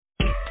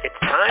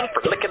time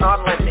for Licking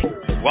on Lending.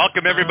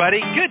 Welcome,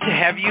 everybody. Good to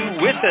have you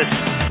with us.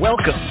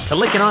 Welcome to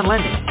Licking on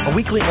Lending, a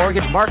weekly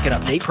mortgage market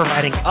update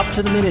providing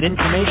up-to-the-minute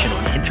information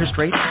on interest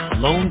rates,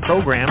 loan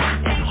programs,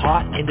 and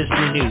hot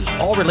industry news,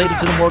 all related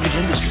to the mortgage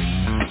industry.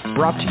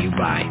 Brought to you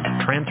by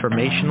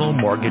Transformational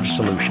Mortgage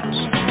Solutions.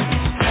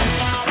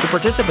 To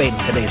participate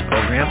in today's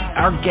program,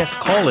 our guest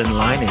call-in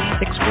line is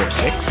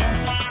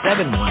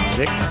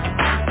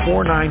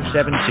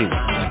 646-716-4972.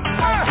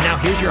 And now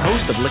here's your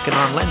host of Licking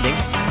on Lending,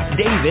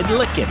 David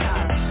Lickin.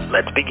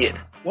 Let's begin.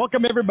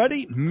 Welcome,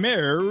 everybody.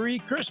 Merry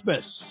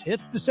Christmas.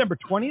 It's December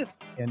 20th,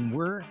 and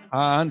we're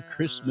on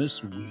Christmas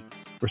week.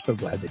 We're so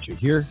glad that you're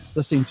here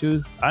listening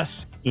to us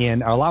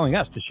and are allowing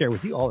us to share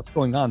with you all that's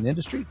going on in the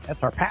industry. That's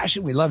our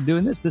passion. We love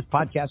doing this. This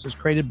podcast is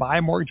created by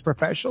mortgage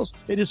professionals.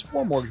 It is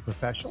for mortgage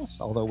professionals,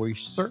 although we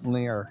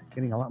certainly are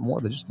getting a lot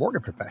more than just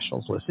mortgage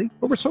professionals listening.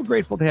 But we're so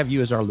grateful to have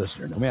you as our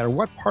listener. No matter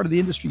what part of the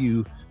industry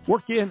you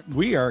work in,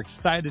 we are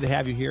excited to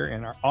have you here,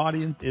 and our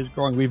audience is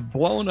growing. We've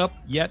blown up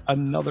yet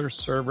another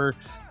server.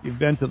 If you've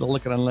been to the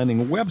Licking on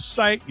Lending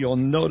website, you'll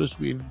notice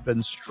we've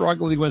been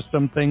struggling with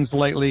some things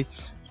lately.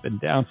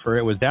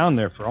 It was down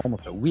there for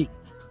almost a week,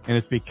 and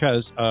it's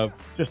because of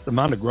just the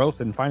amount of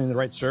growth and finding the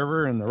right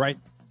server and the right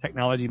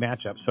technology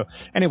matchup. So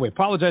anyway,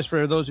 apologize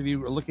for those of you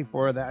who are looking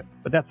for that,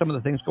 but that's some of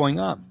the things going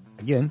on.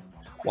 Again,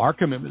 our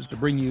commitment is to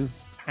bring you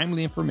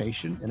timely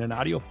information in an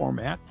audio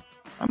format.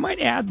 I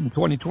might add in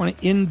 2020,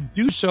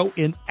 do so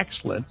in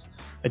excellence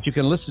that you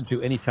can listen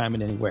to anytime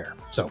and anywhere.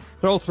 So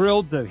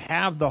thrilled to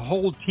have the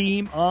whole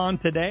team on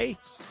today,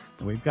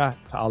 and we've got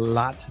a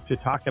lot to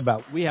talk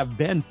about. We have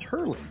Ben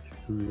Teerlink,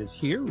 who is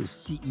here, who's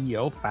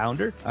CEO,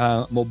 founder,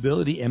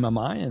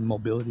 MobilityMMI and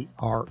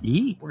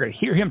MobilityRE. We're going to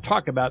hear him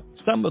talk about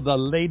some of the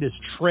latest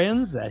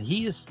trends that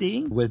he is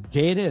seeing with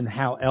data and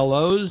how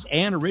LOs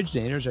and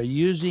originators are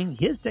using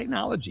his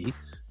technology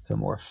to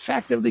more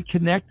effectively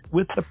connect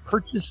with the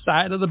purchase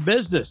side of the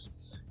business.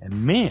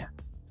 And man,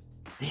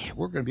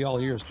 we're going to be all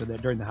ears to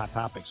that during the Hot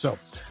Topic. So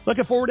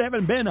looking forward to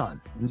having Ben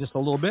on in just a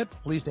little bit.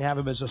 Pleased to have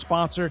him as a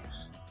sponsor.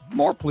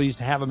 More pleased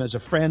to have him as a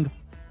friend.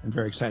 I'm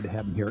very excited to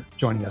have him here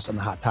joining us on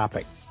the Hot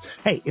Topic.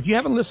 Hey, if you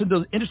haven't listened to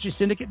the Industry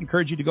Syndicate, I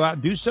encourage you to go out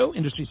and do so.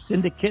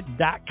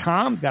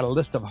 IndustrySyndicate.com. Got a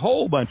list of a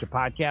whole bunch of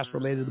podcasts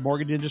related to the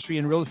mortgage industry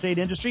and real estate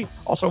industry.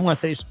 Also, I want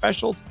to say a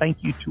special thank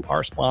you to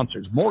our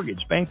sponsors,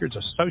 Mortgage Bankers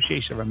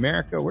Association of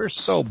America. We're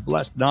so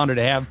blessed and honored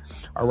to have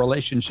our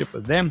relationship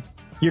with them.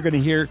 You're going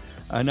to hear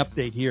an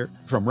update here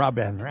from Rob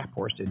Van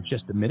Raphorst in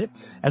just a minute,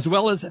 as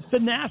well as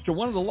Finastra,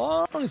 one of the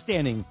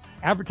long-standing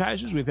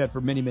advertisers we've had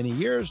for many, many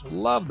years.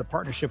 Love the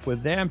partnership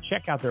with them.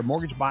 Check out their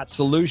mortgage bot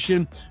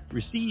solution.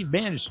 Receive,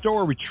 manage,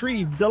 store,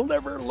 retrieve,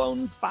 deliver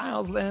loan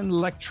files and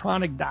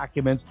electronic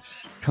documents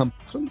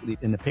completely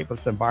in the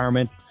paperless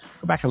environment.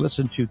 Go back and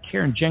listen to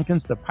Karen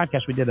Jenkins, the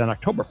podcast we did on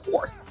October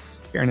 4th.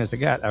 Karen has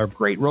got a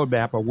great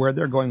roadmap of where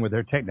they're going with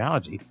their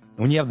technology. And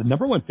when you have the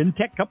number one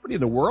fintech company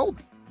in the world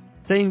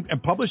saying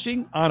and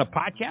publishing on a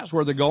podcast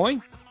where they're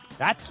going,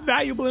 that's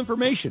valuable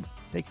information.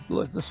 Take a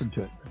look, listen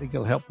to it. I think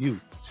it'll help you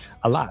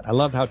a lot. I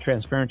love how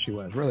transparent she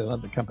was. Really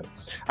love the company.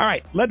 All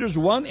right, Lenders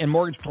One and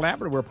Mortgage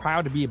Collaborative, we're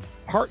proud to be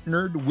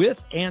partnered with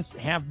and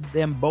have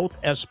them both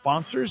as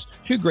sponsors.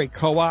 Two great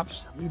co-ops.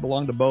 We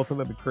belong to both of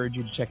them. I encourage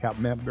you to check out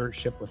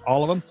membership with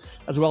all of them,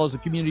 as well as the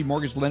Community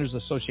Mortgage Lenders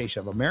Association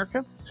of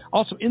America.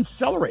 Also,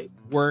 Incelerate,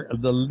 where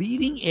the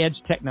leading edge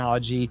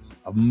technology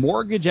of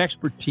mortgage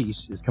expertise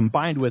is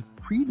combined with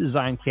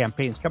pre-designed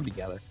campaigns come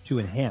together to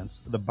enhance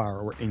the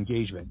borrower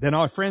engagement. Then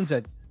our friends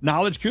at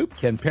Knowledge Coop,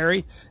 Ken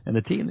Perry and the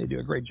team, they do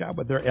a great job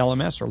with their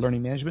LMS or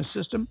learning management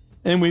system.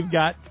 And we've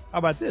got, how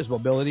about this,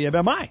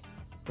 MobilityMMI.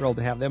 Thrilled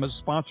to have them as a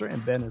sponsor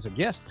and Ben as a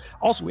guest.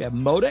 Also, we have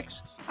Modex.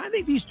 I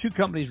think these two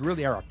companies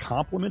really are a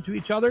complement to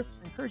each other.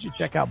 I encourage you to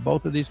check out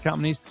both of these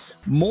companies.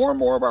 More and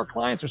more of our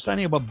clients are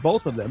signing up with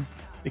both of them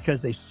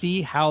because they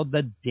see how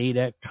the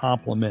data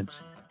complements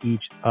each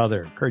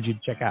other. Encourage you to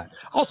check out.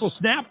 Also,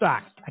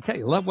 SnapDocs. I tell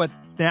you, love what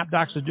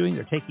SnapDocs is doing.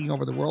 They're taking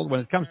over the world. When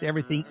it comes to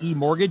everything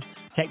e-mortgage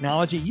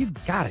technology, you've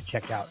got to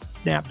check out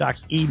SnapDocs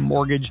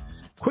e-mortgage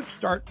quick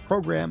start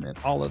program and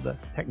all of the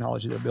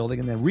technology they're building.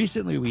 And then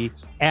recently we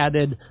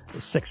added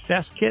the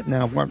Success Kit.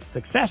 Now, what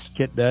Success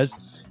Kit does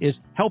is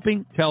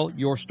helping tell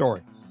your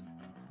story.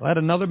 Let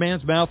another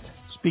man's mouth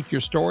speak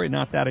your story,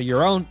 not that of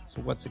your own.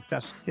 So what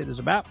Success Kit is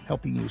about,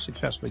 helping you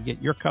successfully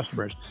get your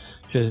customers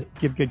to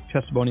give good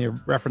testimony of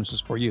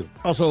references for you.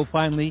 Also,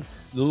 finally,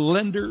 the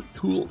Lender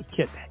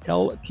Toolkit,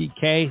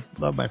 LTK.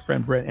 Love my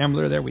friend Brent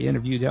Emler there. We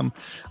interviewed him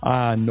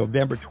on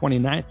November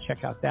 29th.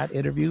 Check out that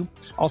interview.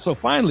 Also,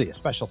 finally, a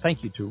special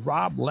thank you to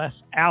Rob, Les,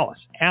 Alice,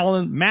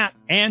 Alan, Matt,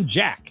 and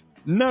Jack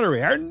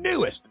Nunnery, our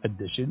newest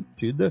addition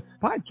to the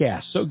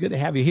podcast. So good to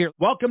have you here.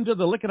 Welcome to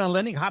the Licking on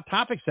Lending Hot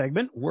Topic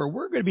segment, where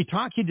we're going to be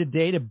talking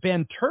today to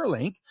Ben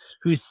Teerlink,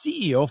 who's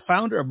CEO,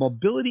 founder of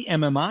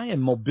MobilityMMI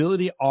and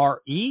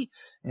MobilityRE.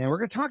 And we're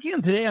going to talk to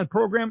him today on the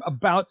program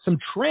about some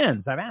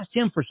trends. I've asked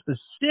him for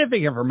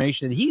specific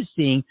information that he's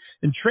seeing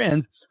in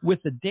trends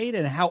with the data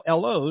and how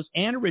LOs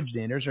and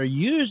originators are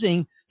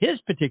using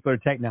his particular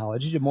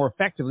technology to more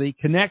effectively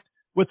connect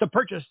with the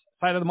purchase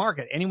side of the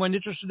market. Anyone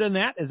interested in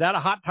that? Is that a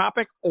hot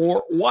topic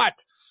or what?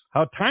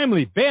 How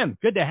timely. Ben,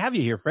 good to have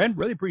you here, friend.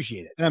 Really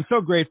appreciate it. And I'm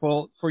so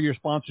grateful for your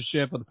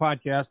sponsorship of the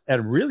podcast,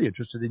 and I'm really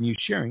interested in you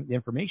sharing the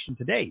information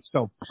today.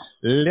 So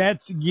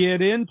let's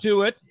get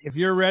into it if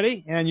you're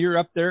ready and you're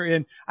up there.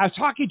 And I was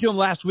talking to him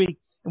last week,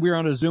 and we were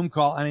on a Zoom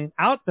call. I mean,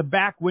 out the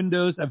back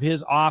windows of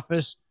his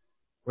office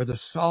were the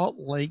Salt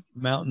Lake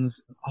Mountains,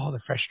 all the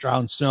fresh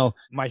drowned snow.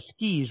 My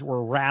skis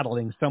were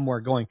rattling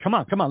somewhere going, come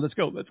on, let's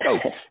go.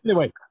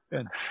 Anyway,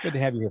 Ben, good to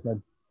have you here,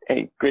 friend.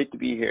 Hey, great to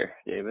be here,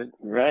 David.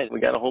 You're right. We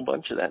got a whole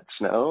bunch of that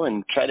snow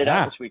and tried it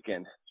out this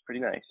weekend. It's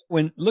pretty nice.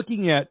 When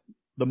looking at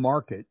the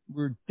market,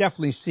 we're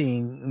definitely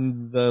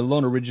seeing the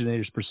loan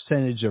originators'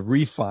 percentage of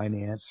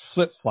refinance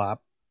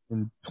flip-flop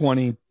in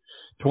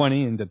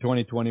 2020 into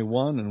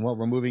 2021 and what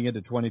we're moving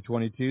into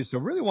 2022. So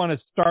really want to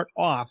start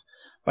off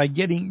by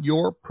getting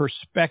your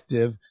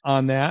perspective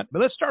on that.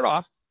 But let's start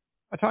off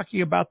by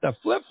talking about the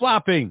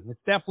flip-flopping. It's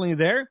definitely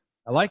there.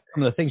 I like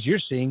some of the things you're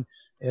seeing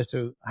as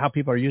to how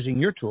people are using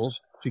your tools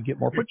to get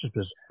more purchase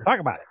business. Talk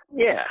about it.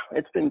 Yeah,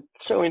 it's been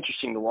so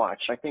interesting to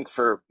watch. I think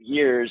for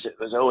years it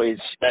was always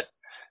that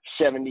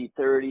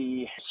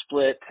 70-30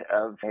 split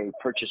of, hey,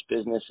 purchase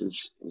business is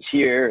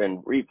here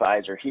and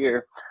refis are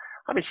here.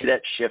 Obviously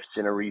that shifts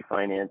in a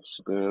refinance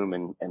boom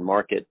and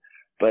market.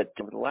 But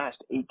over the last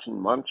 18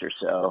 months or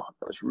so,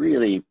 it was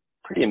really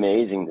pretty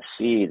amazing to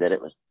see that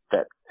it was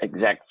that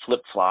exact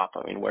flip-flop.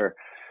 I mean, where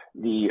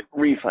the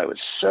refi was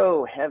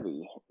so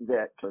heavy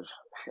that it was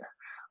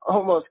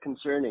almost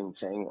concerning,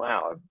 saying,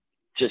 wow,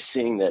 just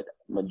seeing that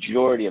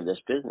majority of this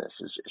business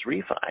is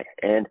refi.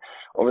 And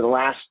over the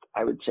last,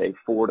 I would say,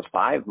 4 to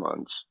 5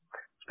 months,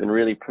 it's been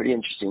really pretty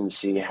interesting to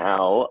see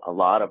how a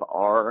lot of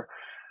our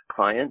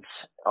clients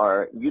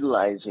are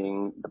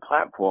utilizing the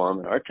platform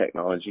and our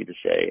technology to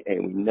say, hey,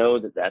 we know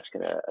that that's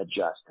going to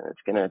adjust and it's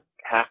going to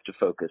have to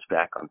focus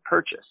back on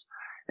purchase.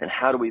 And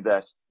how do we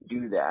best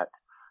do that?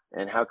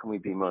 And how can we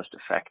be most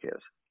effective?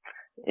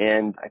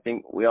 And I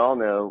think we all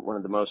know one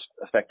of the most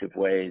effective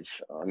ways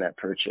on that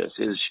purchase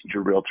is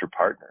your realtor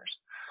partners.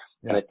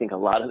 Yeah. And I think a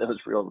lot of those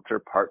realtor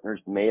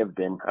partners may have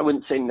been, I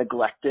wouldn't say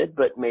neglected,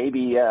 but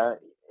maybe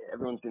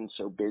everyone's been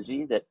so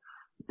busy that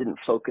didn't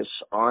focus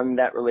on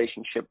that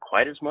relationship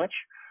quite as much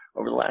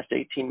over the last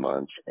 18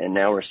 months. And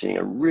now we're seeing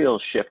a real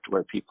shift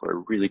where people are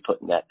really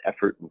putting that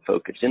effort and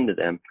focus into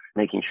them,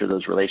 making sure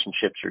those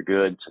relationships are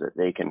good so that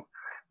they can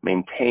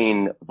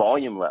maintain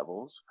volume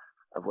levels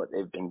of what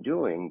they've been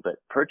doing, but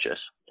purchase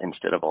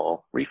instead of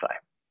all refi.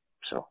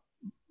 So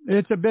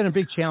it's been a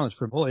big challenge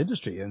for the whole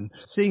industry and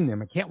seeing them.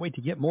 I can't wait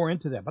to get more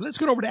into that. But let's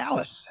go over to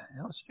Alice.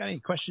 Alice, you got any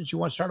questions you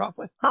want to start off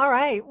with? All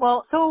right.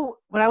 Well, so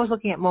when I was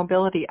looking at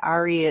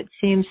MobilityRE, it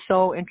seems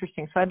so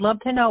interesting. So I'd love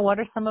to know, what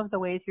are some of the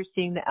ways you're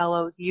seeing the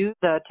LOs use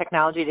the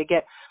technology to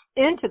get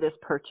into this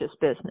purchase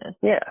business?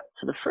 Yeah.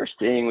 So the first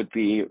thing would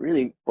be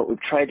really what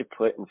we've tried to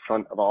put in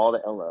front of all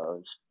the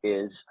LOs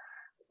is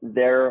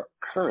their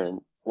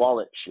current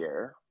wallet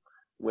share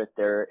with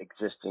their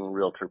existing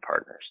realtor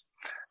partners.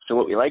 So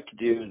what we like to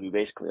do is we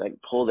basically like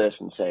pull this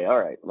and say, all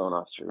right, loan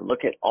officer,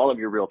 look at all of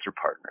your realtor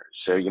partners.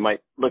 So you might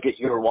look at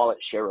your wallet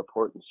share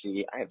report and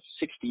see, I have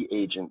 60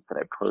 agents that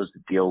I've closed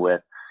a deal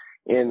with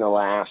in the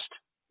last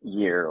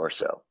year or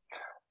so.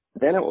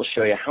 Then it will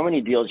show you how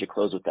many deals you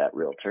close with that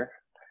realtor.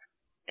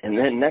 And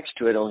then next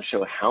to it, it'll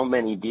show how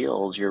many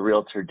deals your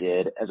realtor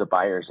did as a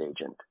buyer's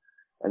agent.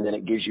 And then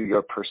it gives you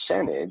your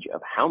percentage of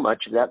how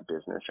much of that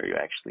business are you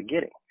actually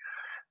getting.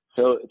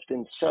 So it's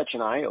been such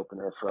an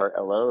eye-opener for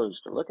our LOs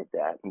to look at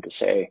that and to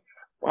say,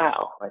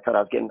 wow, I thought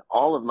I was getting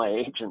all of my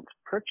agents'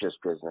 purchase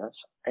business,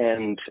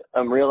 and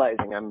I'm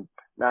realizing I'm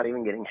not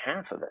even getting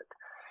half of it.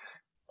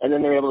 And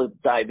then they're able to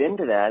dive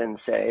into that and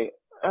say,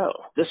 oh,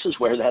 this is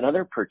where that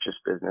other purchase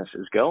business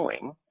is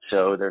going.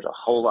 So there's a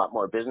whole lot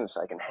more business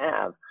I can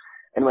have.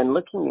 And when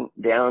looking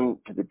down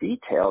to the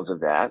details of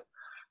that,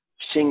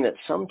 seeing that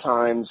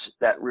sometimes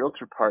that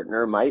realtor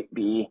partner might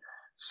be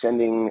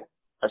sending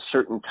a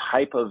certain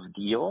type of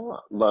deal,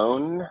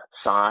 loan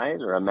size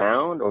or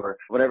amount or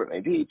whatever it may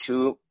be,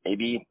 to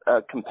maybe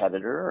a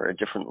competitor or a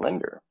different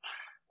lender.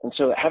 And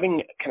so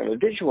having kind of a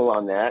visual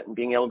on that and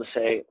being able to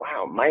say,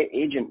 wow, my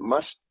agent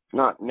must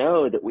not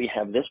know that we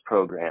have this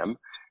program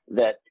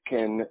that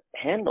can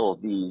handle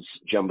these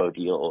jumbo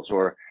deals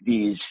or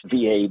these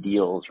VA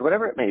deals or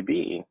whatever it may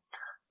be.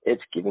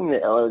 It's giving the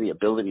LO the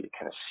ability to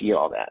kind of see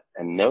all that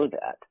and know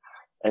that,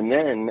 and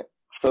then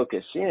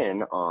focus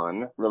in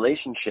on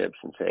relationships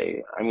and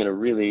say, I'm going to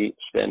really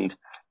spend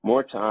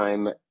more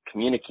time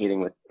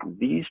communicating with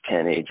these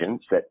 10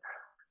 agents that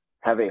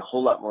have a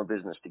whole lot more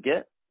business to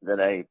get that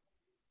I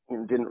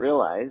didn't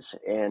realize,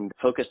 and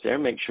focus there,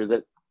 make sure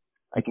that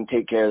I can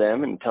take care of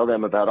them and tell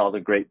them about all the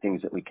great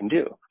things that we can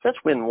do. That's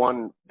been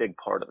one big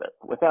part of it.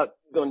 Without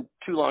going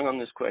too long on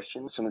this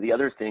question, some of the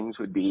other things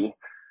would be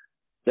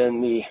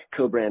then the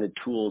co-branded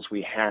tools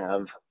we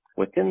have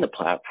within the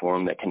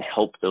platform that can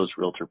help those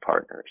realtor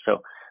partners. So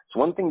it's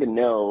one thing to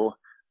know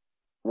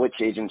which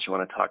agents you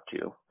want to talk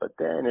to, but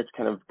then it's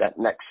kind of that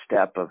next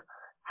step of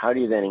how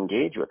do you then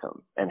engage with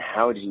them, and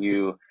how do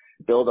you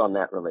build on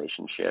that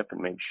relationship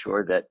and make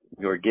sure that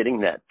you're getting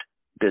that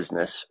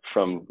business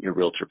from your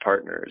realtor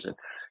partners. And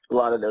a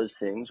lot of those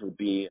things would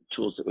be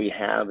tools that we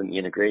have and the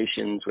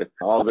integrations with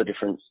all the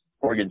different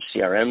mortgage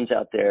CRMs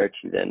out there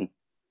to then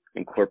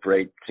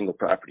incorporate single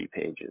property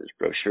pages,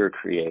 brochure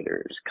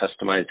creators,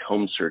 customized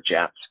home search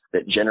apps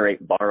that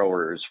generate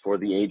borrowers for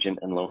the agent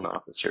and loan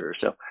officer.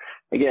 So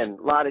again,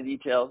 a lot of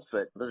details,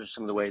 but those are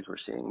some of the ways we're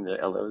seeing the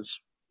LOs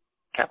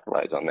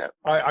capitalize on that.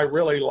 I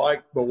really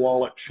like the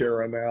wallet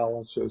share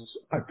analysis.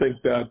 I think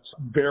that's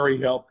very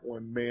helpful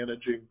in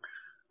managing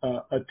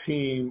a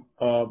team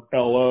of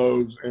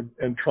LOs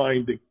and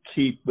trying to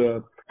keep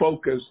the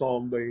focus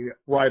on the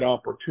right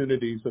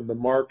opportunities in the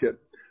market.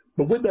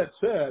 But with that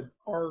said,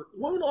 are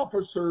loan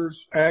officers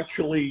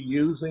actually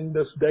using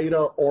this data,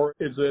 or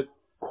is it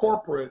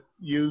corporate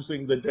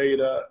using the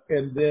data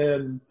and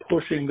then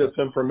pushing this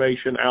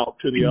information out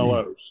to the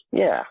LOs?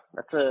 Yeah,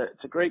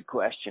 it's a great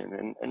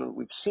question, and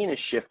we've seen a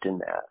shift in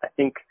that. I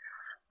think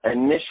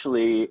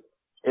initially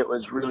it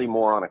was really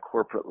more on a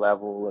corporate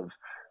level of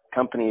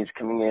companies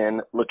coming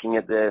in, looking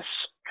at this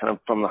kind of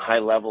from the high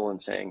level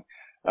and saying,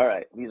 all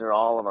right, these are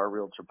all of our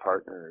realtor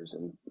partners,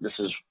 and this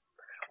is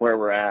where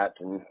we're at,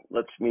 and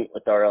let's meet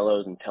with our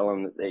LOs and tell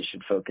them that they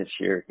should focus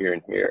here, here,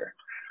 and here.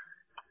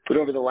 But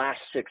over the last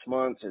 6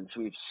 months, as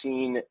we've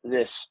seen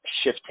this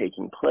shift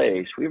taking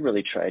place, we've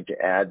really tried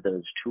to add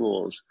those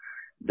tools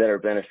that are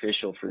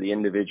beneficial for the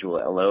individual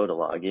LO to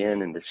log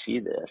in and to see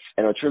this.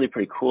 And what's really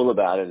pretty cool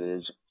about it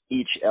is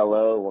each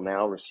LO will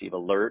now receive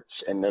alerts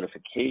and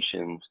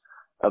notifications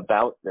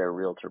about their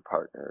realtor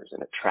partners,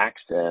 and it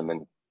tracks them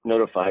and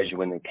notifies you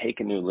when they take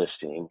a new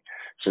listing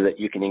so that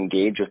you can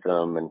engage with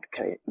them, and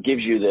kind of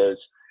gives you those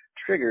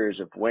triggers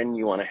of when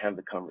you want to have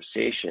the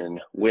conversation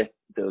with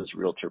those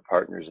realtor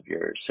partners of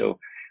yours. So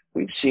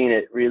we've seen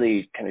it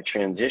really kind of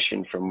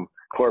transition from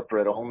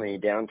corporate only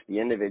down to the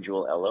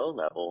individual LO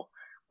level,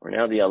 where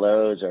now the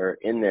LOs are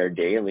in there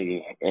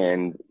daily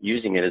and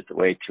using it as the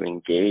way to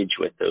engage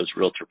with those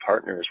realtor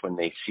partners when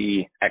they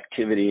see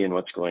activity and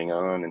what's going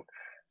on, and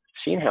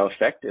seeing how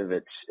effective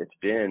it's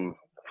been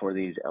for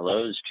these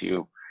LOs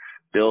to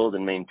build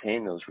and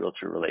maintain those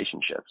realtor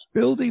relationships.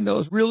 Building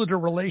those realtor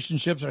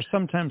relationships are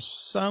sometimes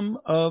some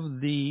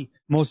of the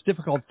most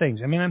difficult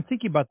things. I mean, I'm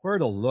thinking about where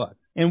to look.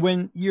 And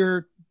when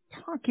you're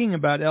talking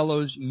about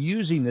LOs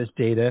using this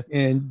data,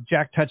 and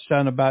Jack touched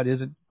on about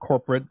is it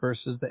corporate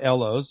versus the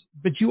LOs,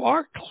 but you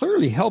are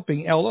clearly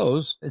helping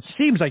LOs. It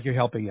seems like you're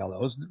helping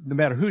LOs, no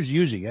matter who's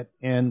using it.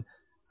 And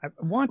I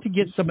want to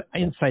get some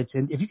insights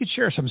in. If you could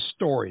share some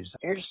stories.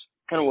 Here's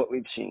kind of what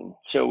we've seen.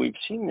 So we've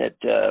seen that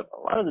a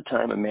lot of the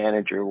time a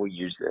manager will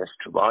use this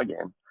to log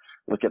in,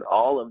 look at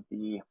all of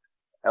the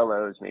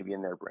LOs maybe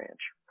in their branch.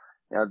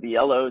 Now, the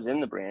LOs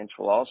in the branch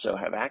will also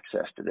have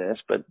access to this,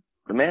 but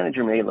the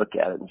manager may look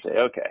at it and say,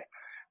 okay,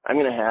 I'm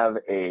going to have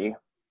a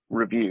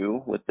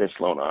review with this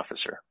loan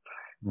officer.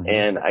 Mm-hmm.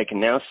 And I can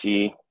now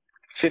see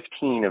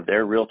 15 of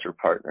their realtor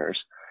partners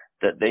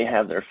that they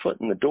have their foot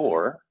in the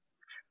door,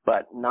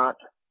 but not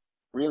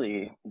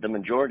really the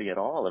majority at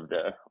all of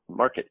the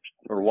market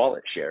or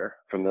wallet share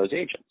from those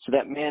agents. So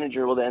that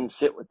manager will then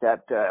sit with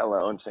that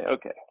LO and say,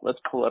 okay, let's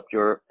pull up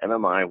your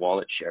MMI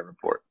wallet share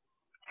report.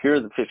 Here are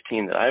the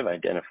 15 that I've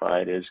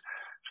identified as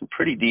some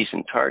pretty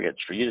decent targets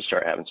for you to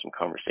start having some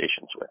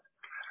conversations with.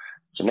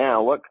 So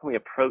now what can we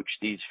approach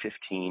these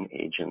 15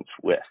 agents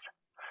with?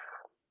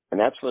 And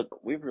that's what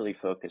we've really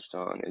focused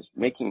on, is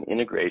making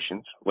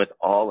integrations with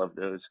all of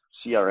those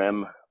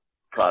CRM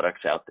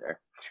products out there.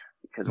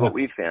 Because what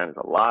we've found is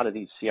a lot of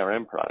these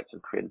CRM products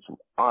have created some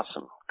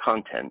awesome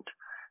content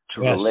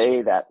to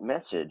relay that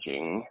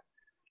messaging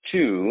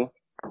to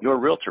your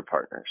realtor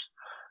partners.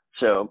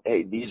 So,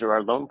 hey, these are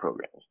our loan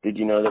programs. Did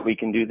you know that we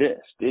can do this?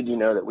 Did you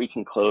know that we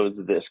can close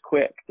this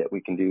quick, that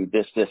we can do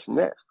this, this, and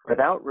this?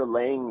 Without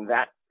relaying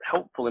that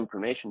helpful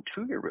information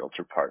to your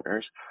realtor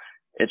partners,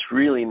 it's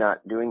really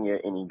not doing you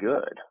any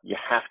good. You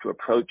have to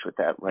approach with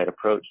that right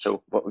approach.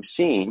 So what we've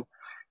seen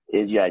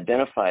is you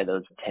identify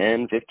those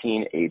 10,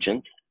 15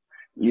 agents.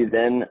 You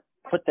then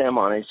put them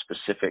on a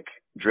specific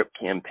drip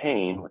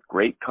campaign with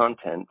great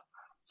content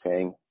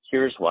saying,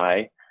 here's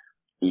why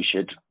you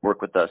should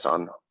work with us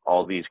on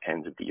all these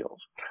kinds of deals.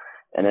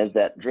 And as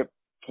that drip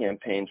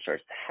campaign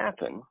starts to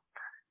happen,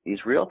 these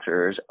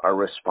realtors are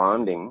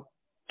responding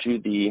to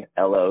the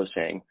LO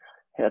saying,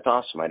 hey, that's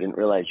awesome. I didn't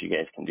realize you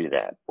guys can do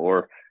that.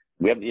 Or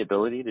we have the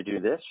ability to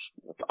do this.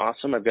 That's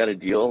awesome. I've got a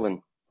deal,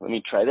 and let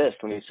me try this.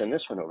 Let me send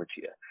this one over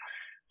to you.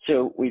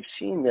 So we've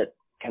seen that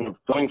kind of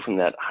going from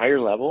that higher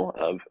level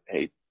of,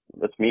 hey,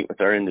 let's meet with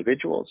our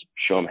individuals,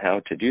 show them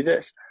how to do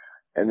this.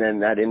 And then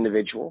that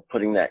individual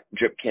putting that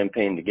drip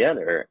campaign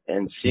together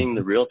and seeing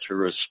the realtor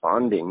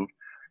responding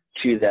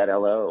to that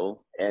LO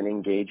and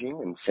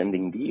engaging and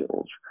sending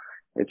deals.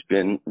 It's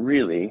been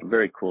really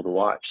very cool to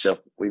watch. So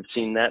we've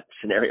seen that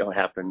scenario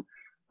happen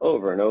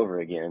over and over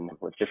again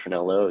with different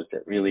LOs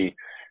that really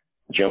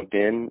jump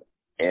in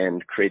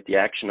and create the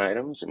action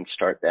items and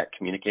start that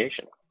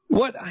communication.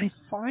 What I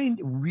find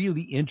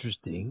really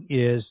interesting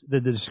is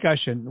the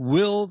discussion,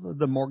 will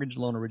the mortgage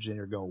loan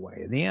originator go away?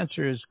 And the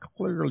answer is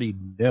clearly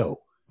no.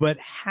 But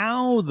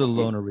how the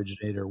loan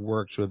originator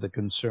works with the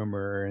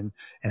consumer and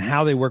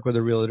how they work with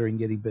the realtor in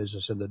getting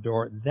business in the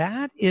door,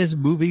 that is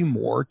moving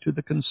more to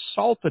the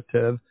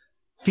consultative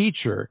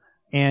feature.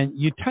 And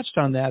you touched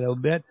on that a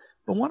bit.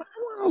 But what I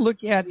want to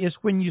look at is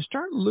when you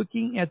start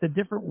looking at the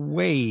different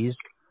ways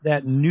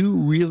that new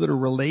realtor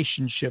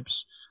relationships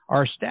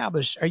are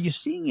established, are you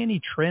seeing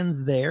any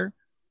trends there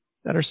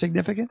that are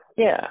significant?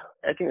 Yeah,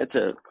 I think that's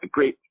a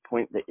great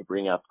point that you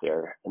bring up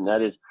there. And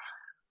that is,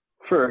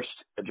 first,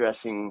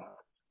 addressing,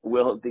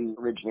 will the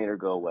originator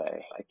go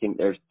away? I think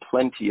there's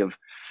plenty of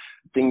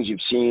things you've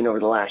seen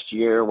over the last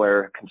year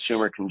where a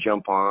consumer can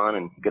jump on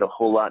and get a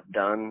whole lot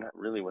done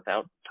really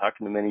without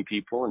talking to many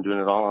people and doing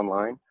it all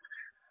online.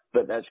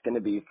 But that's going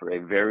to be for a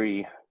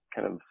very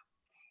kind of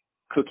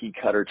cookie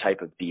cutter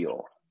type of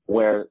deal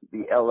where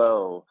the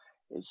LO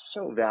is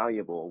so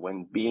valuable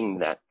when being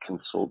that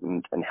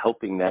consultant and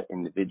helping that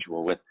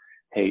individual with,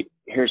 hey,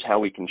 here's how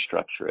we can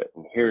structure it,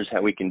 and here's how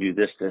we can do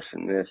this, this,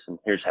 and this, and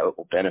here's how it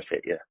will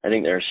benefit you. I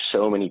think there are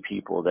so many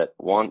people that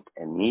want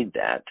and need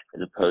that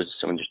as opposed to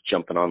someone just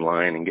jumping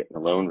online and getting a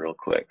loan real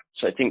quick.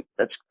 So I think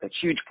that's a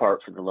huge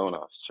part for the loan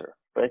officer.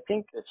 But I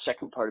think the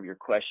second part of your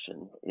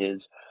question is,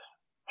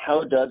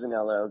 how does an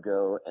LO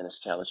go and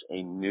establish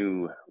a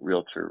new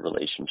realtor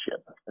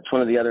relationship? That's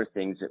one of the other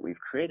things that we've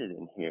created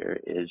in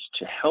here is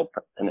to help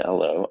an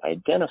LO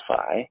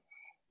identify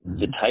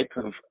the type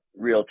of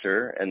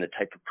realtor and the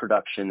type of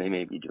production they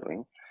may be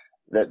doing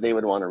that they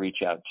would want to reach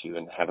out to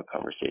and have a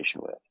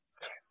conversation with.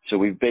 So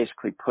we've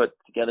basically put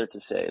together to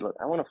say, look,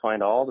 I want to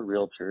find all the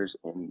realtors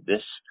in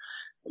this,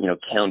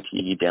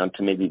 county down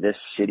to maybe this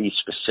city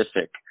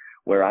specific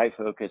where I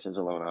focus as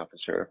a loan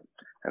officer,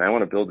 and I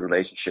want to build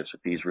relationships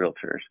with these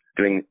realtors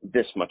doing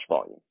this much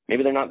volume.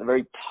 Maybe they're not the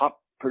very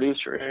top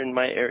producer in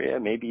my area.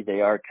 Maybe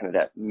they are kind of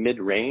that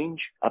mid-range,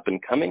 up and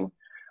coming.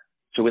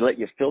 So we let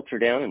you filter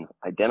down and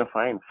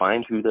identify and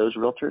find who those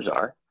realtors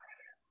are.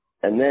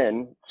 And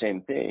then,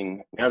 same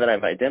thing, now that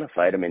I've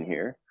identified them in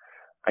here,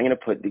 I'm going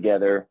to put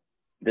together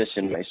this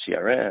in my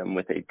CRM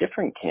with a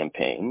different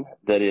campaign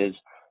that is,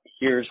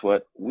 here's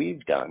what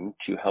we've done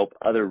to help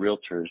other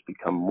realtors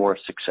become more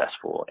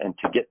successful and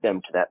to get them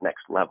to that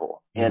next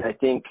level. And I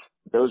think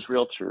those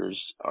realtors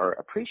are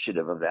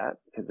appreciative of that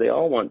because they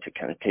all want to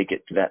kind of take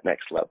it to that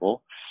next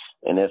level.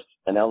 And if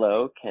an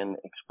LO can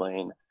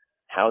explain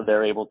how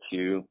they're able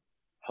to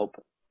help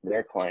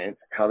their clients,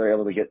 how they're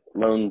able to get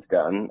loans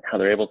done, how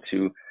they're able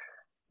to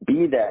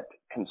be that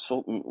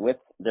consultant with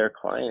their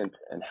client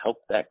and help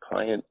that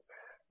client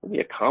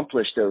really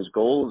accomplish those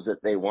goals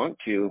that they want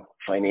to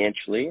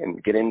financially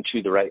and get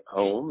into the right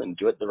home and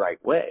do it the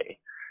right way,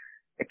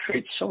 it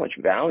creates so much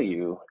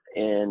value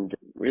and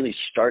really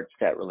starts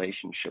that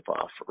relationship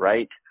off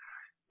right.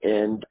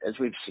 And as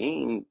we've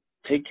seen,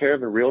 take care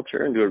of a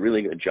realtor and do a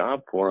really good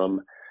job for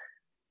them.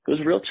 Those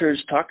realtors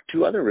talk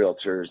to other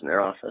realtors in their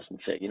office and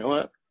say, you know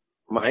what,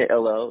 my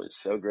LO is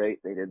so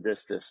great. They did this,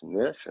 this, and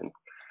this. And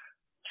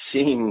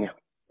seeing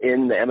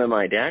in the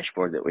MMI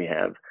dashboard that we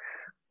have,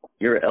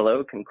 your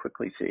LO can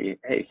quickly see,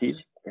 hey,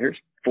 here's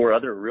 4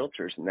 other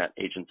realtors in that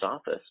agent's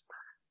office.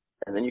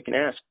 And then you can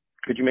ask,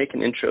 could you make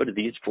an intro to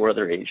these 4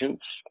 other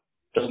agents?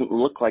 Doesn't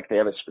look like they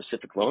have a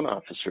specific loan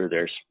officer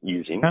they're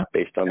using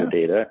based on the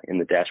data in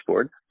the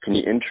dashboard. Can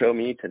you intro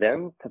me to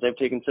them? Because I've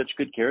taken such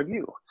good care of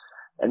you.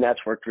 And that's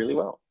worked really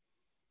well.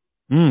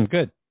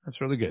 Good. That's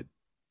really good.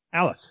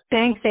 Alice.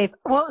 Thanks, Dave.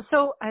 Well,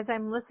 so as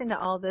I'm listening to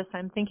all this,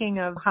 I'm thinking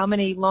of how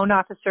many loan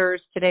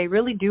officers today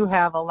really do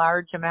have a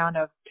large amount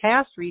of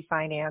past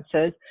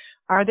refinances.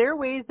 Are there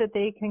ways that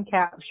they can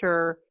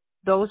capture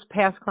those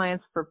past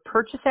clients for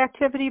purchase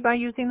activity by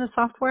using the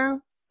software?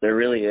 There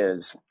really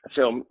is.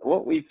 So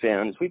what we've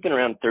found is we've been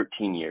around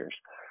 13 years.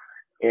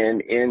 And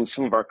in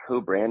some of our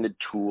co-branded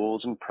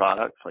tools and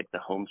products like the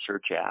Home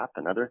Search app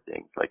and other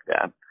things like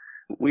that,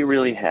 we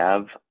really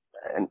have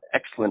an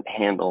excellent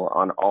handle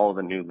on all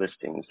the new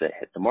listings that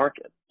hit the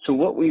market. So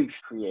what we've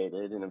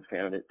created and have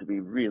found it to be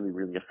really,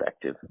 really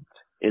effective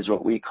is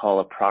what we call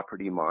a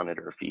property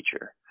monitor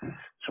feature.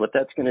 So what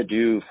that's going to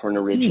do for an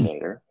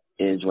originator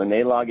is when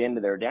they log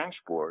into their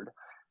dashboard,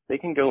 they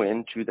can go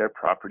into their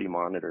property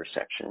monitor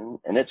section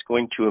and it's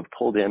going to have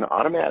pulled in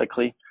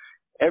automatically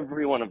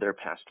every one of their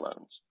past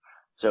loans.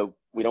 So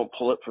we don't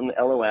pull it from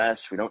the LOS.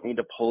 We don't need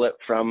to pull it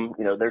from,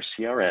 their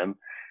CRM.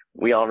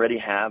 We already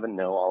have and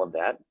know all of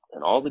that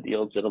and all the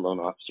deals that a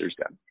loan officer's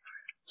done.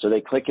 So they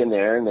click in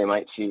there and they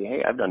might see,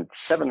 hey, I've done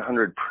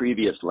 700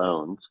 previous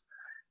loans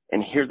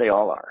and here they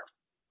all are.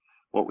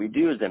 What we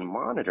do is then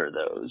monitor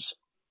those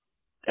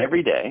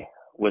every day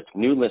with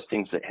new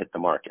listings that hit the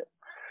market.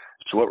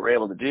 So what we're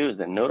able to do is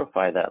then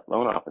notify that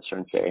loan officer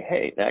and say,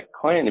 hey, that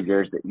client of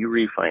yours that you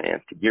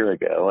refinanced a year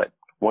ago at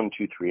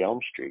 123 Elm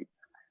Street,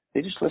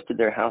 they just listed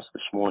their house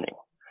this morning.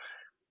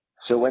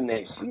 So when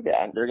they see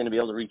that, they're going to be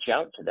able to reach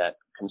out to that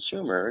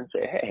consumer and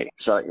say, hey,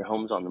 saw that your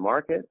home's on the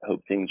market.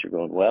 Hope things are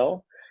going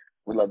well.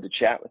 We'd love to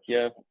chat with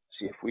you,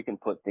 see if we can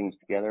put things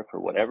together for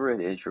whatever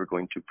it is you're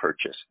going to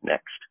purchase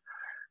next.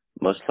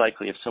 Most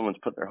likely, if someone's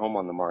put their home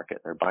on the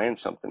market, they're buying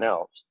something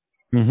else.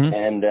 Mm-hmm.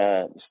 And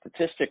the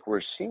statistic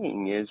we're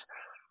seeing is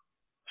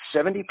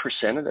 70%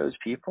 of those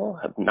people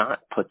have not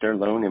put their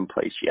loan in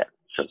place yet.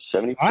 So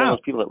 70% of those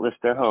people that list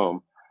their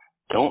home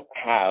don't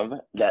have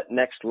that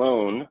next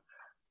loan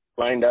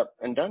lined up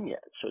and done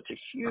yet. So it's a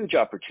huge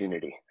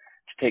opportunity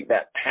to take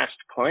that past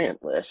client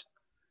list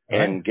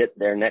and get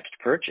their next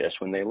purchase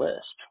when they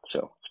list.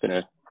 So it's been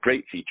a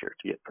great feature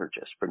to get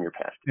purchased from your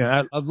past.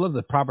 Yeah, I love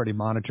the property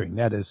monitoring.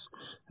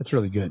 That's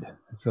really good.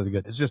 That's really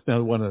good. It's just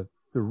one of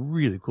the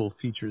really cool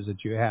features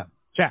that you have.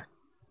 Jack,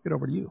 get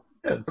over to you.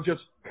 Yeah,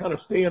 just kind of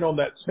staying on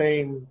that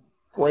same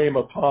frame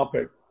of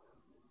topic,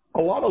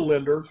 a lot of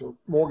lenders or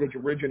mortgage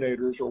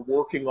originators are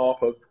working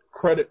off of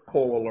credit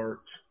pull alerts,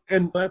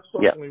 and that's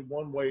certainly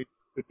one way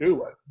to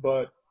do it.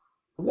 But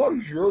what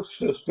does your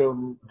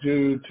system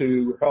do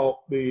to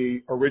help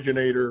the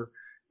originator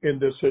in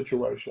this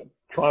situation,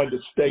 trying to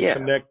stay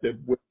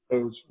connected with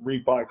those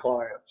refi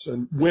clients,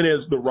 and when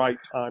is the right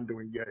time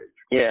to engage?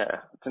 Yeah,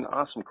 it's an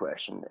awesome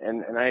question,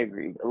 and I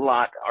agree. A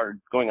lot are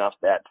going off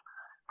that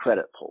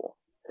credit pull.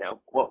 Now,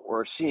 what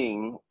we're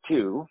seeing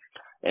too,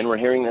 and we're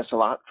hearing this a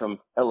lot from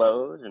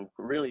LOs and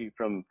really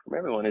from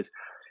everyone, is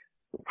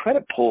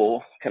credit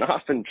pull can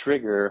often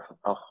trigger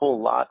a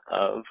whole lot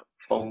of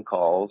phone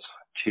calls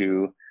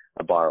to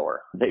a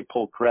borrower. They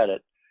pull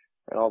credit,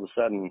 and all of a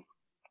sudden,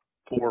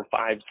 4,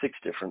 5, 6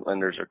 different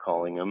lenders are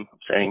calling them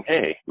saying,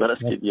 hey, let us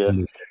give you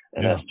an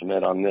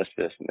estimate on this,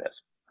 this, and this.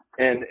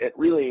 And it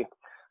really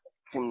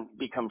can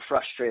become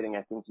frustrating,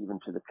 I think, even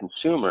to the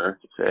consumer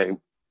to say,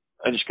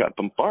 I just got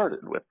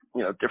bombarded with,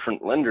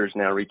 different lenders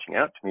now reaching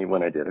out to me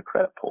when I did a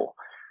credit pull.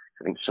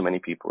 I think so many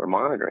people are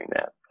monitoring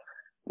that.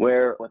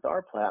 Where with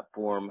our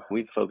platform,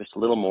 we've focused a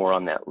little more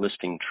on that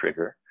listing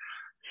trigger,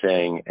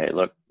 saying, hey,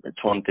 look,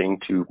 it's one thing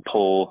to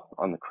pull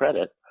on the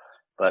credit,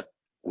 but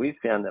we've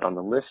found that on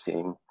the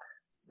listing,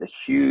 the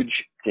huge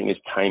thing is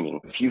timing.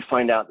 If you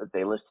find out that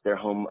they listed their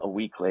home a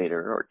week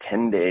later or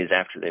 10 days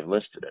after they've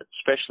listed it,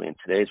 especially in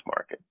today's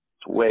market,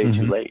 it's way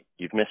too late.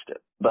 You've missed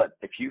it. But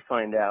if you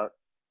find out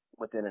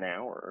within an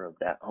hour of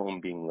that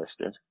home being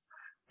listed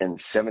and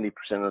 70%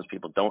 of those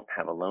people don't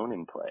have a loan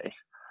in place,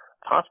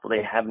 possible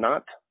they have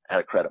not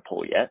had a credit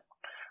pull yet,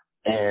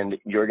 and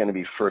you're going to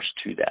be first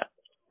to that.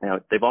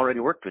 Now, they've already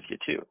worked with you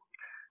too.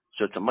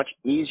 So it's a much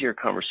easier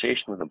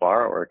conversation with a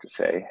borrower to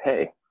say,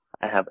 hey,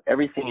 I have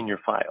everything in your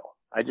file.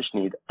 I just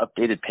need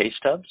updated pay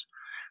stubs,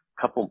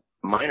 a couple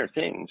minor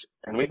things,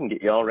 and we can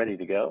get you all ready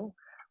to go.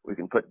 We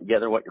can put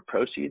together what your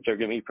proceeds are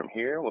going to be from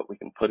here, what we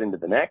can put into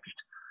the next,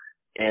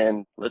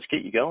 and let's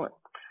get you going.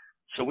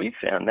 So we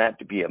found that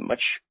to be a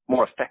much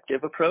more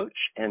effective approach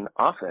and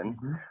often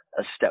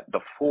a step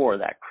before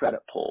that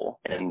credit pull,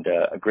 and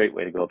a great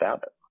way to go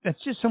about it.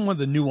 That's just some of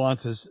the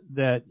nuances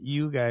that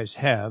you guys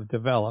have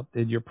developed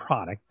in your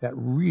product that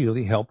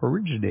really help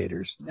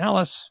originators.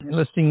 Alice,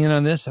 listening in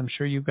on this, I'm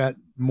sure you've got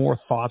more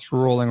thoughts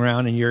rolling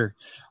around in your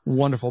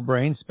wonderful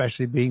brain,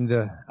 especially being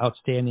the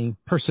outstanding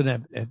person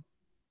at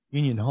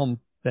Union Home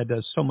that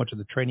does so much of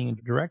the training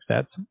and directs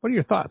that. So what are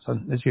your thoughts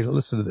on, as you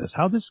listen to this,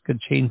 how this could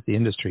change the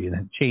industry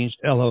and change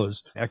LO's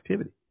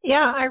activity?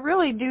 Yeah, I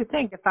really do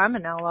think if I'm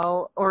an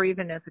LO or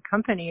even as a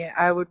company,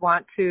 I would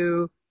want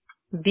to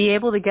be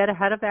able to get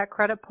ahead of that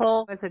credit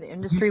pull. As an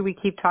industry, we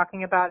keep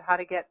talking about how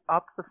to get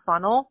up the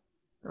funnel,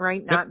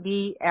 right? Not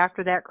be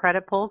after that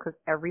credit pull, because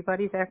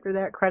everybody's after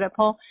that credit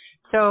pull.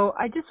 So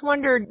I just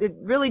wondered, it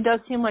really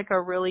does seem like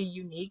a really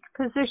unique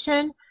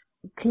position.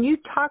 Can you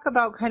talk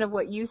about kind of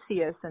what you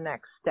see as the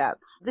next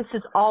steps? This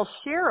is all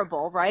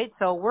shareable, right?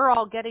 So we're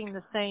all getting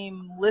the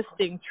same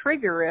listing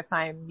trigger if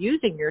I'm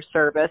using your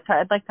service.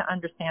 I'd like to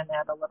understand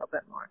that a little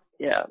bit more.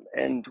 Yeah,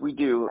 and we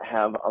do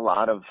have a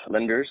lot of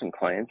lenders and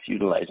clients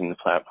utilizing the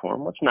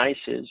platform. What's nice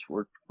is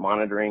we're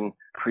monitoring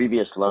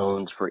previous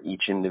loans for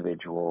each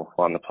individual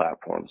on the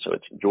platform. So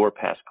it's your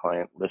past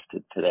client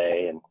listed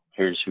today, and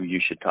here's who you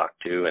should talk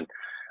to and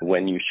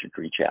when you should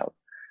reach out.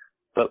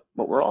 But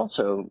what we're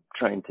also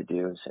trying to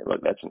do is say,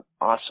 look, that's an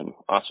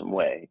awesome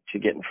way to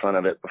get in front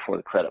of it before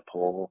the credit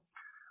pull.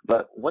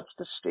 But what's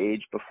the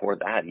stage before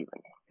that even?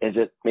 Is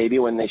it maybe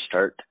when they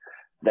start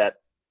that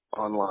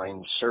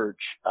online search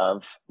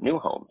of new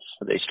homes?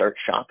 They start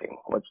shopping.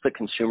 What's the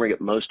consumer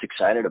get most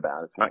excited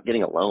about? It's not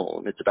getting a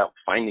loan. It's about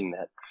finding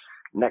that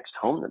next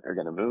home that they're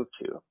going to move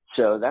to.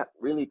 So that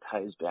really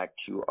ties back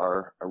to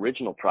our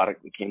original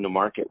product we came to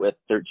market with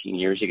 13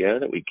 years ago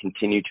that we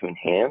continue to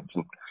enhance,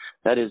 and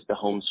that is the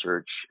home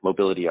search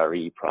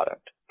MobilityRE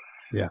product.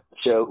 Yeah.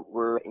 So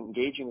we're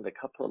engaging with a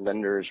couple of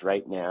lenders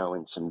right now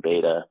in some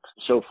beta.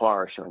 So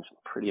far, showing some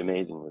pretty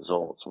amazing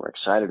results, and we're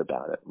excited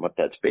about it. And what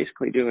that's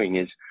basically doing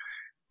is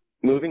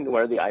moving to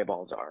where the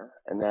eyeballs are,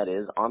 and that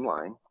is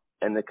online,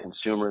 and the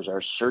consumers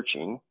are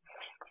searching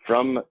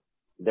from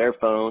their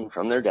phone,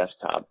 from their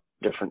desktop,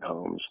 different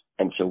homes.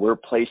 And so we're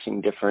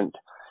placing different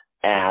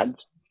ads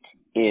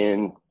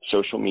in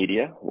social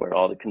media where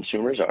all the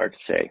consumers are to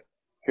say,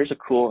 here's a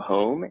cool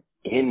home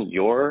in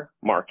your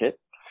market,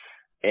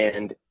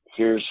 and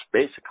here's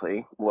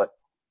basically what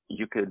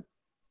you could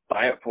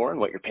buy it for and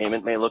what your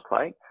payment may look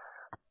like.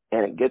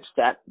 And it gets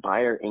that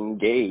buyer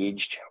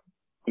engaged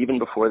even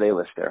before they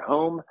list their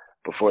home,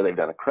 before they've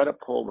done a credit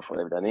pull, before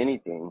they've done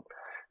anything.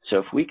 So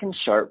if we can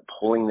start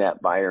pulling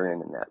that buyer in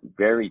that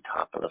very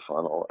top of the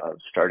funnel of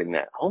starting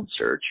that home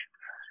search,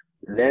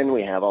 then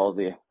we have all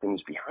the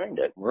things behind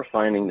it. We're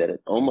finding that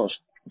it almost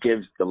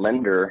gives the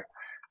lender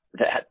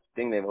that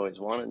thing they've always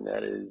wanted, and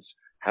that is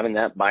having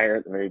that buyer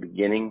at the very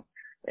beginning,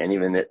 and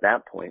even at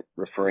that point,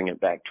 referring it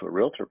back to a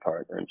realtor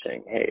partner and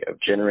saying, hey, I've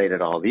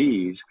generated all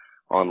these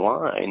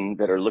online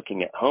that are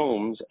looking at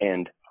homes,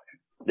 and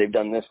they've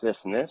done this, this,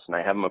 and this, and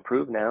I have them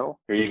approved now.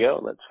 Here you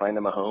go. Let's find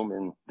them a home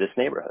in this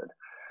neighborhood.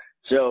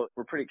 So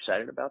we're pretty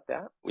excited about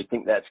that. We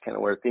think that's kind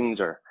of where things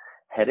are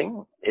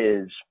heading,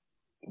 is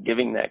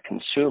giving that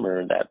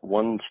consumer that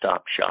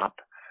one-stop shop.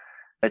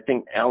 I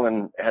think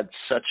Alan had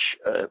such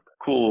a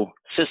cool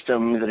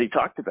system that he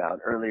talked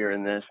about earlier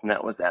in this, and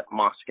that was that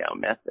Moscow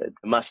method,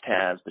 the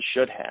must-haves, the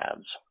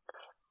should-haves.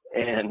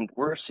 And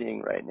we're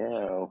seeing right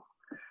now,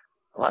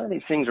 a lot of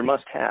these things are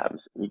must-haves.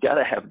 You got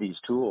to have these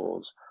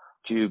tools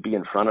to be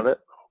in front of it,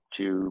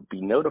 to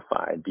be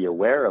notified, be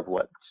aware of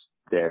what's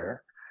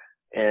there,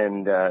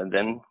 and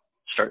then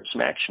start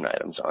some action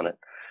items on it.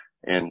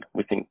 And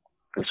we think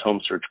this home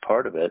search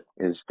part of it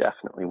is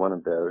definitely one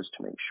of those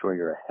to make sure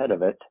you're ahead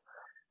of it.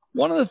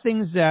 One of the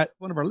things that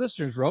one of our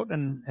listeners wrote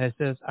and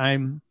says,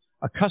 I'm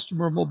a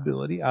customer of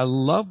Mobility. I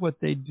love what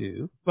they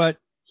do, but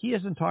he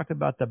hasn't talked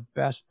about the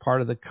best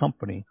part of the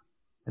company,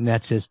 and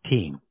that's his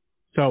team.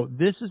 So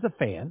this is a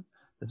fan.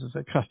 This is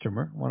a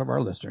customer, one of our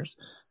listeners,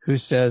 who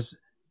says,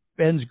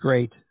 Ben's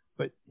great,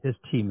 but his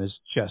team is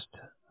just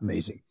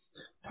amazing.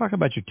 Talk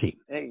about your team.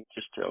 Hey,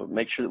 just to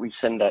make sure that we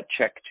send that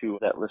check to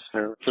that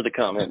listener for the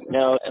comment.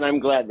 No, and I'm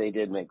glad they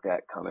did make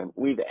that comment.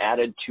 We've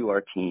added to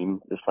our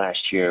team this last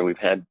year. We've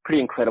had pretty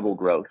incredible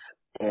growth.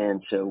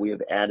 And so we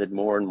have added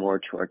more and more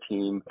to our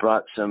team,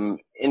 brought some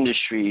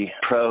industry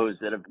pros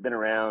that have been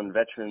around,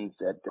 veterans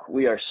that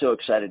we are so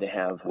excited to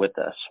have with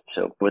us.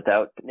 So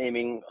without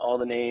naming all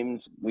the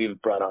names, we've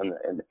brought on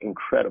an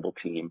incredible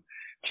team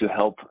to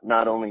help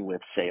not only with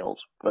sales,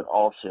 but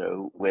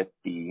also with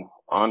the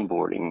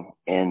onboarding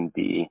and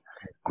the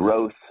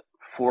growth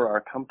for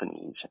our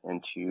companies,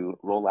 and to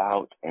roll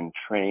out and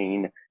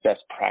train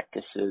best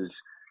practices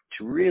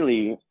to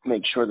really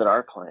make sure that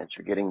our clients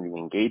are getting the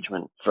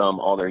engagement from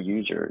all their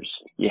users.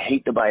 You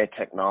hate to buy a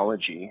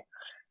technology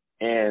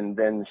and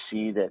then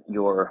see that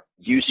your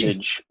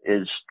usage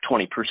is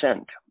 20%.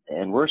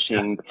 And we're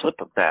seeing the flip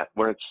of that,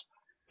 where it's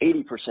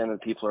 80%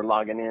 of people are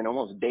logging in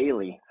almost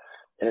daily.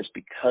 And it's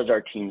because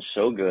our team's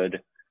so good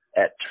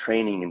at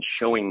training and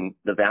showing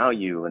the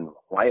value and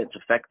why it's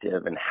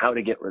effective and how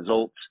to get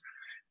results.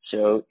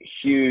 So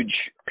huge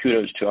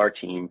kudos to our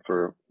team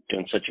for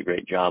doing such a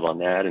great job on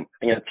that. And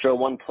I'm going to throw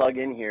one plug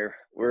in here.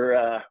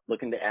 We're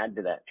looking to add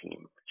to that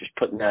team. Just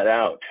putting that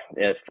out.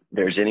 If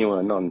there's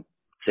anyone on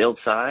sales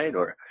side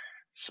or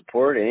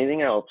support,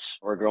 anything else,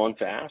 we're growing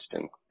fast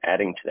and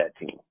adding to that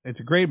team. It's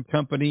a great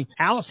company.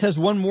 Alice has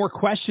one more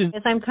question.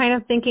 As I'm kind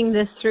of thinking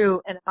this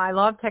through, and I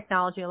love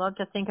technology. I love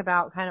to think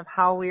about kind of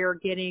how we're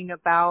getting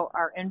about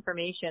our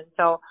information.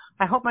 So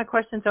I hope my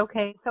question's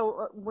okay.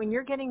 So when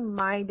you're getting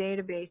my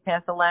database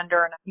as a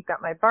lender, and you've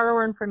got my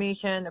borrower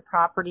information, the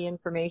property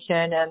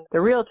information, and the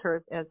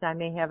realtors, as I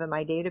may have in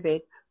my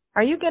database,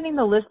 are you getting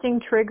the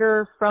listing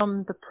trigger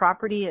from the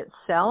property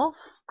itself?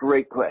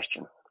 Great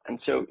question. And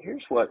so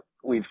here's what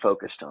we've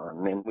focused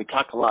on. And we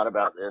talk a lot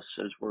about this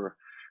as we're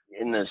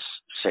in this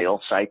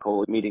sales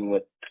cycle, meeting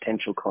with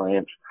potential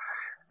clients.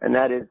 And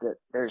that is that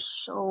there's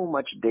so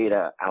much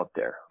data out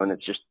there, and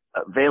it's just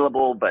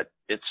available, but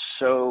it's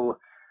so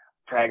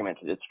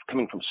fragmented. It's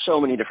coming from so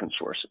many different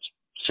sources.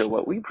 So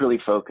what we've really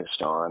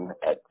focused on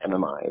at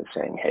MMI is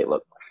saying, hey,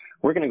 look,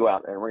 we're going to go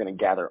out there and we're going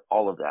to gather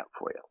all of that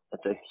for you.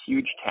 It's a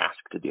huge task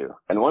to do.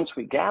 And once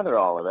we gather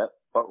all of it,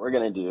 what we're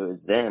going to do is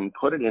then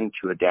put it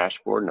into a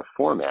dashboard in a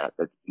format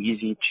that's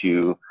easy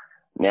to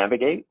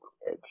navigate.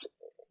 It's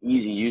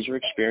easy user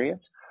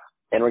experience.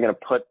 And we're going to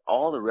put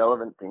all the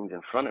relevant things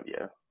in front of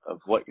you of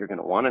what you're going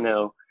to want to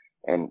know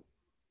and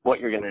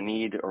what you're going to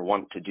need or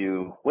want to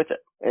do with it.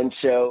 And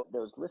so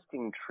those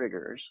listing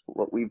triggers,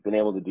 what we've been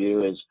able to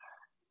do is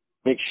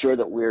make sure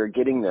that we're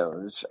getting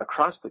those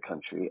across the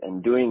country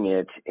and doing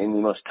it in the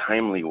most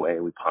timely way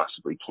we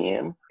possibly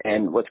can.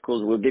 And what's cool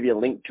is we'll give you a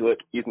link to it.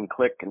 You can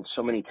click, and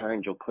so many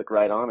times you'll click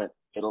right on it.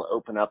 It'll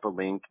open up a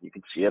link. You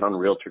can see it on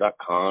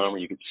Realtor.com, or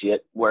you can see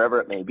it wherever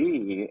it may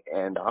be.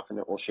 And often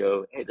it will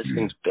show, hey, this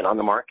thing's been on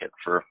the market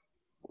for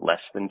less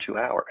than 2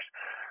 hours.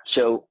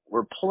 So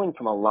we're pulling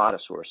from a lot of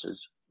sources,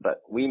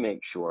 but we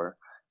make sure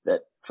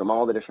that from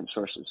all the different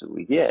sources that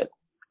we get,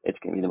 it's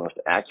going to be the most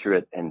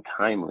accurate and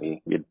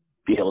timely you'd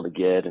be able to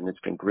get. And it's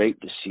been great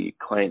to see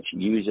clients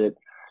use it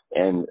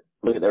and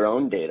look at their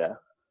own data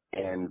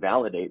and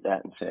validate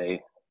that and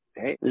say,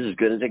 hey, this is as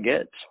good as it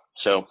gets.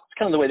 So it's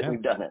kind of the way that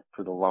we've done it,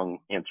 for the long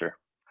answer.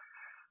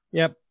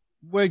 Yep.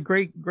 Well,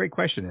 great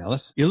question,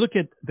 Alice. You look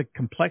at the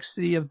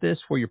complexity of this,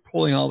 where you're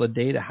pulling all the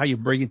data, how you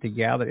bring it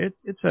together.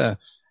 It's a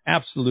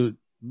absolute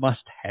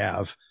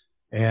must-have,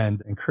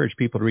 and encourage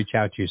people to reach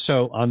out to you.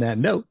 So on that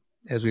note,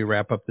 as we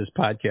wrap up this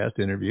podcast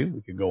interview,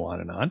 we could go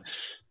on and on.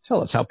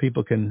 Tell us how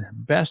people can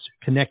best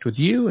connect with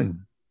you and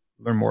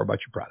learn more about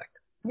your product.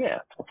 Yeah,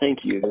 well, thank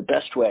you. The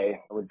best way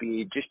would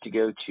be just to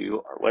go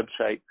to our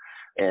website,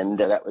 and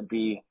that would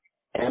be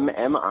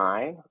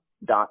MMI.io.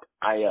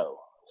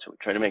 So we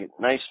try to make it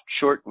nice,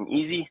 short, and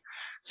easy.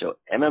 So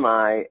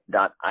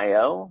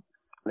MMI.io,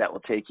 that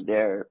will take you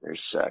there. There's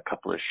a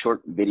couple of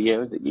short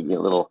videos that give you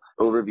a little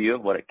overview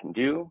of what it can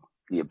do,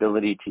 the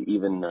ability to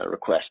even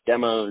request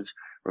demos,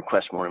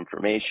 request more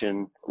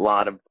information, a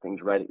lot of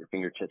things right at your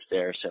fingertips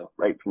there. So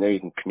right from there, you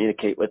can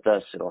communicate with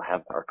us. It'll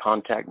have our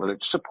contact, whether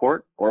it's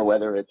support or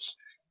whether it's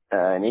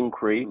an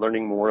inquiry,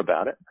 learning more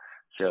about it.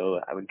 So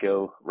I would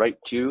go right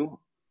to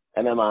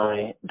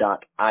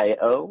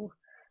MMI.io,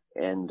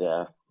 and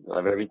you'll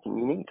have everything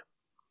you need.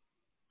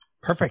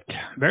 Perfect.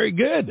 Very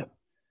good.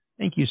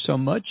 Thank you so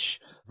much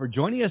for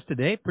joining us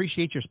today.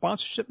 Appreciate your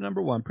sponsorship,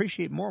 number one.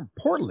 Appreciate, more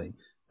importantly,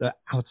 the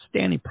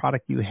outstanding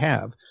product you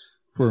have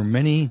for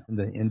many in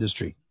the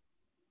industry.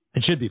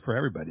 It should be for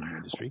everybody in the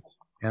industry.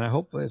 And I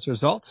hope as a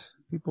result,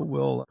 people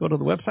will go to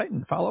the website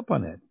and follow up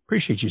on it.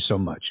 Appreciate you so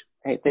much.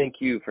 Hey, thank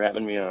you for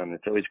having me on.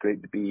 It's always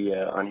great to be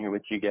on here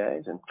with you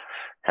guys. And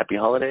happy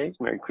holidays,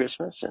 Merry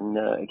Christmas. And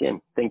again,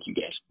 thank you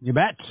guys. You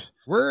bet.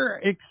 We're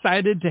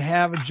excited to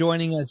have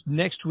joining us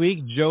next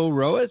week, Joe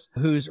Roas,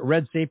 who's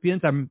Red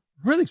Sapiens. I'm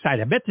really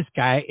excited. I met this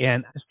guy,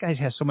 and this guy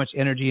has so much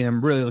energy, and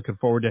I'm really looking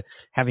forward to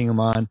having him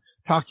on,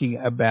 talking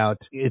about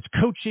it's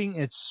coaching.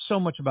 It's so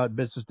much about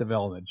business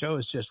development. Joe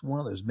is just one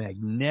of those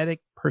magnetic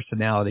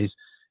personalities,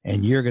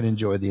 and you're going to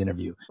enjoy the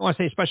interview. I want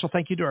to say a special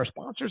thank you to our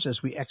sponsors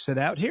as we exit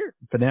out here.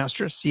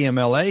 Finastra,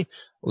 CMLA,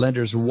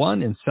 Lenders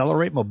One,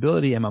 Accelerate,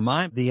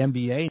 MobilityMMI, the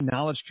MBA,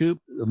 Knowledge Coop,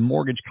 the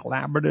Mortgage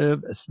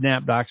Collaborative,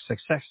 SnapDoc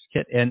Success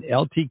Kit, and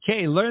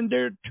LTK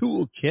Lender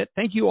Toolkit.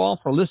 Thank you all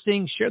for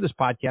listening. Share this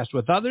podcast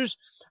with others.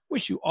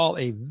 Wish you all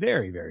a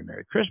very, very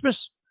Merry Christmas.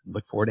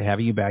 Look forward to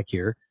having you back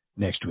here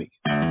next week.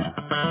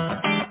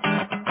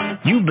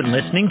 You've been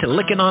listening to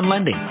Lickin' on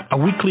Lending, a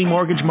weekly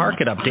mortgage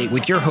market update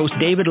with your host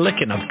David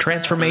Lickin of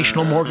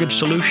Transformational Mortgage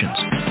Solutions.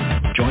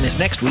 Join us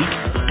next week,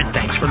 and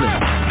thanks for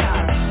listening.